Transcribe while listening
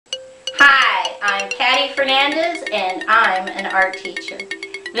I'm Patty Fernandez and I'm an art teacher.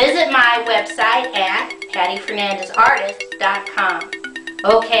 Visit my website at pattyfernandezartist.com.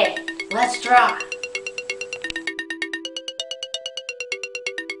 Okay, let's draw.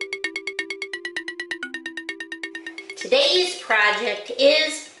 Today's project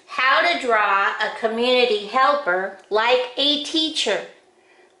is how to draw a community helper like a teacher.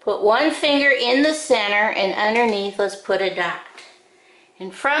 Put one finger in the center and underneath let's put a dot.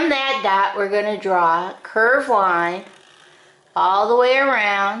 And from that dot we're going to draw a curved line all the way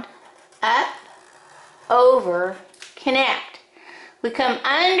around, up, over, connect. We come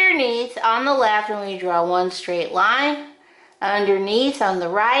underneath on the left and we draw one straight line. Underneath on the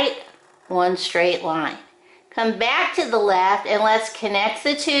right, one straight line. Come back to the left and let's connect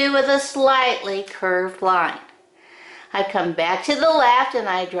the two with a slightly curved line. I come back to the left and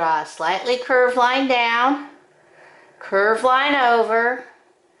I draw a slightly curved line down, curved line over,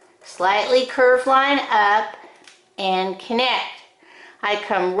 slightly curved line up, and connect. I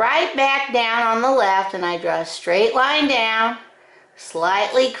come right back down on the left and I draw a straight line down,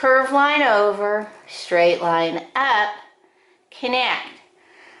 slightly curved line over, straight line up, connect.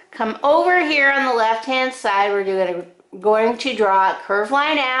 Come over here on the left hand side, we're going to draw a curved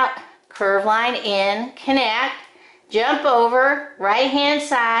line out, curved line in, connect, jump over, right hand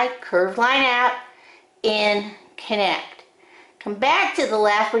side, curved line out, in, connect. Come back to the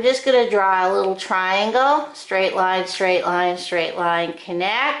left, we're just going to draw a little triangle, straight line, straight line, straight line,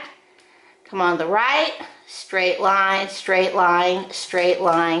 connect. Come on the right, straight line, straight line, straight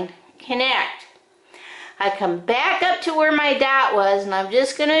line, connect. I come back up to where my dot was and I'm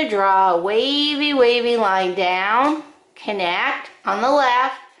just going to draw a wavy, wavy line down, connect on the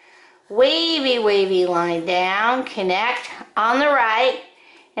left, wavy, wavy line down, connect on the right,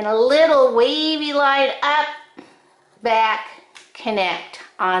 and a little wavy line up, back, connect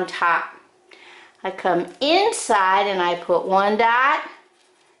on top. I come inside and I put one dot,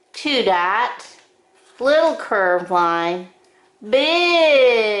 two dots, little curved line,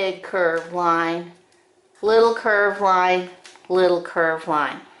 big curved line, little curved line, little curved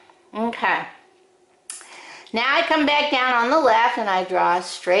line. Okay. Now I come back down on the left and I draw a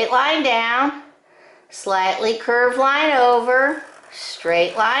straight line down, slightly curved line over,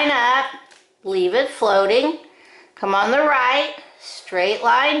 straight line up, leave it floating. Come on the right, straight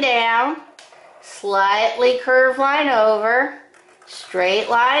line down, slightly curved line over, straight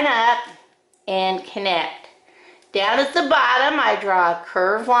line up, and connect. Down at the bottom I draw a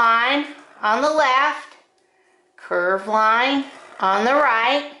curved line on the left, curved line on the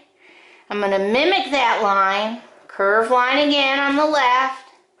right. I'm going to mimic that line, curved line again on the left,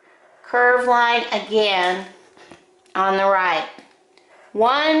 curved line again on the right.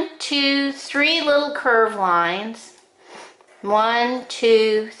 1, 2, 3 little curved lines. 1,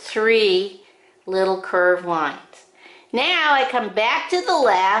 2, 3 little curved lines. Now I come back to the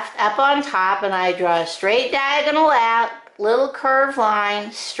left, up on top, and I draw a straight diagonal out, little curved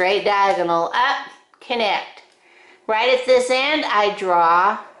line, straight diagonal up, connect. Right at this end, I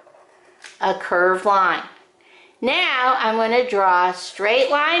draw a curved line. Now I'm going to draw a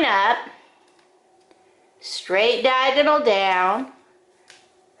straight line up, straight diagonal down,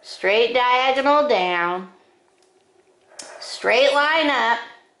 straight diagonal down, straight line up,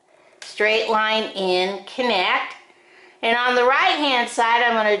 straight line in, connect. And on the right hand side,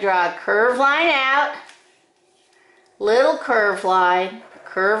 I'm going to draw a curved line out, little curved line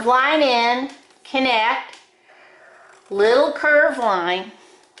in, connect, little curved line,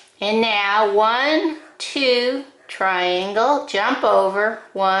 and now 1, 2, triangle, jump over,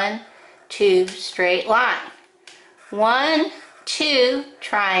 1, 2, straight line. 1, 2,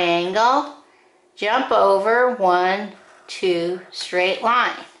 triangle, jump over, 1, 2, straight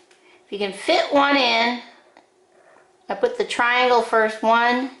line. If you can fit one in, I put the triangle first,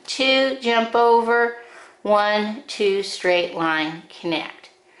 1, 2, jump over, 1, 2, straight line, connect.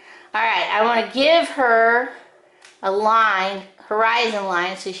 Alright, I want to give her a line, horizon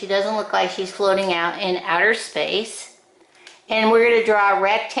line, so she doesn't look like she's floating out in outer space. And we're going to draw a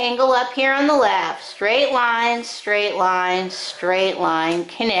rectangle up here on the left. Straight line, straight line, straight line,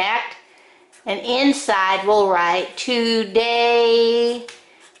 connect. And inside we'll write today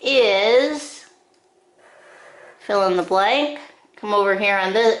is, fill in the blank. Come over here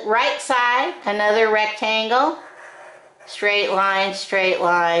on the right side, another rectangle. Straight line, straight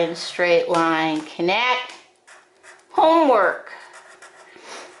line, straight line, connect. Homework.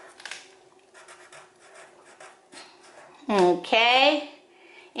 Okay,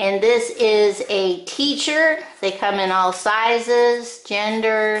 and this is a teacher. They come in all sizes,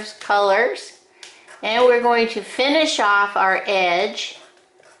 genders, colors. And we're going to finish off our edge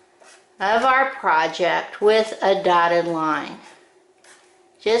of our project with a dotted line.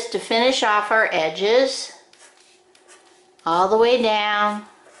 Just to finish off our edges all the way down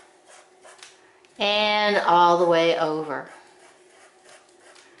and all the way over.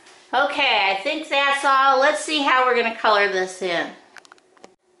 Okay, I think that's all. Let's see how we're going to color this in.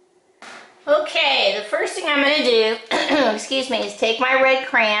 Okay, the first thing I'm going to do, excuse me, is take my red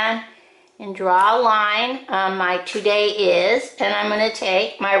crayon and draw a line on my today is, and I'm going to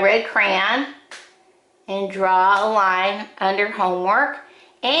take my red crayon and draw a line under homework,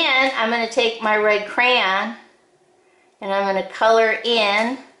 and I'm going to take my red crayon and I'm going to color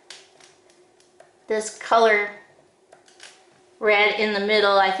in this color red in the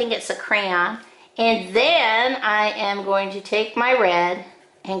middle. I think it's a crayon. And then I am going to take my red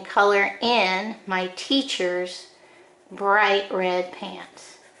and color in my teacher's bright red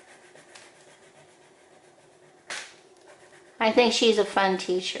pants. I think she's a fun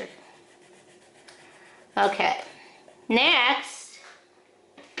teacher. Okay, next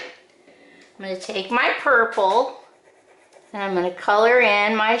I'm going to take my purple and I'm going to color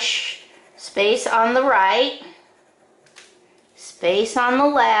in my space on the right, space on the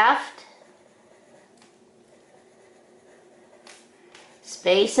left,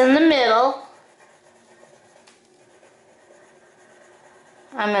 space in the middle.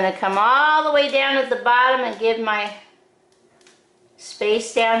 I'm going to come all the way down at the bottom and give my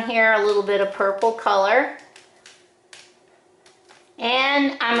space down here a little bit of purple color.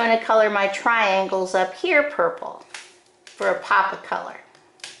 And I'm going to color my triangles up here purple for a pop of color.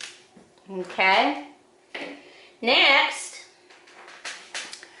 Okay. Next,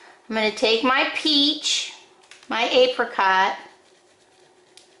 I'm going to take my peach, my apricot,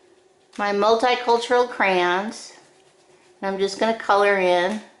 my multicultural crayons, and I'm just going to color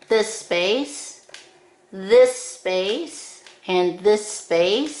in this space, and this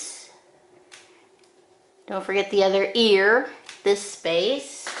space. Don't forget the other ear, this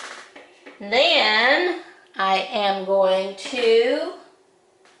space. Then I am going to,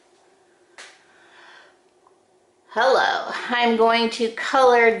 I'm going to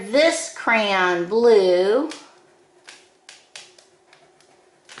color this crayon blue,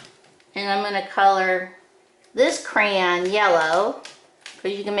 and I'm going to color this crayon yellow,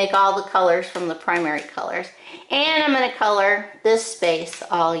 because you can make all the colors from the primary colors, and I'm going to color this space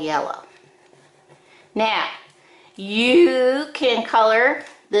all yellow. Now, you can color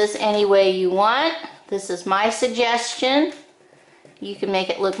this any way you want. This is my suggestion. You can make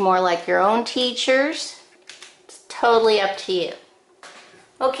it look more like your own teacher's. It's totally up to you.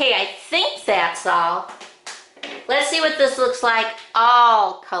 Okay, I think that's all. Let's see what this looks like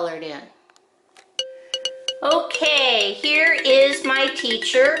all colored in. Okay, here is my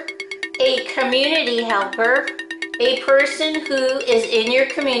teacher, a community helper, a person who is in your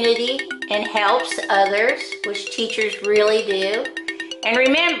community and helps others, which teachers really do. And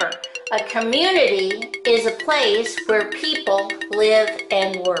remember, a community is a place where people live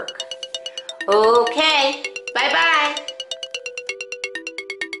and work. Okay, bye-bye.